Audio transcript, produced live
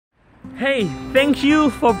Hey, thank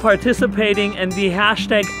you for participating in the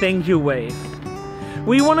hashtag thankyouwave.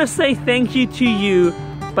 We want to say thank you to you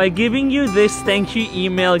by giving you this thank you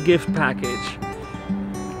email gift package.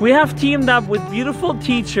 We have teamed up with beautiful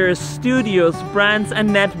teachers, studios, brands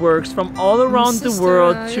and networks from all around the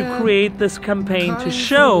world to create this campaign to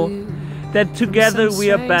show that together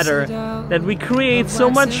we are better, that we create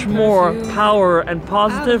so much more power and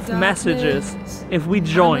positive messages if we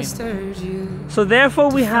join. So therefore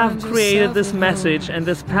we have created this message and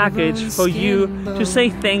this package for you to say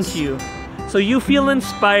thank you. So you feel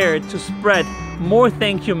inspired to spread more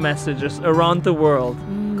thank you messages around the world.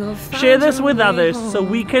 Share this with others so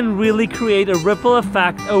we can really create a ripple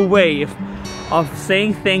effect, a wave of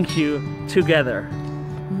saying thank you together.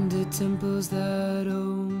 The temples that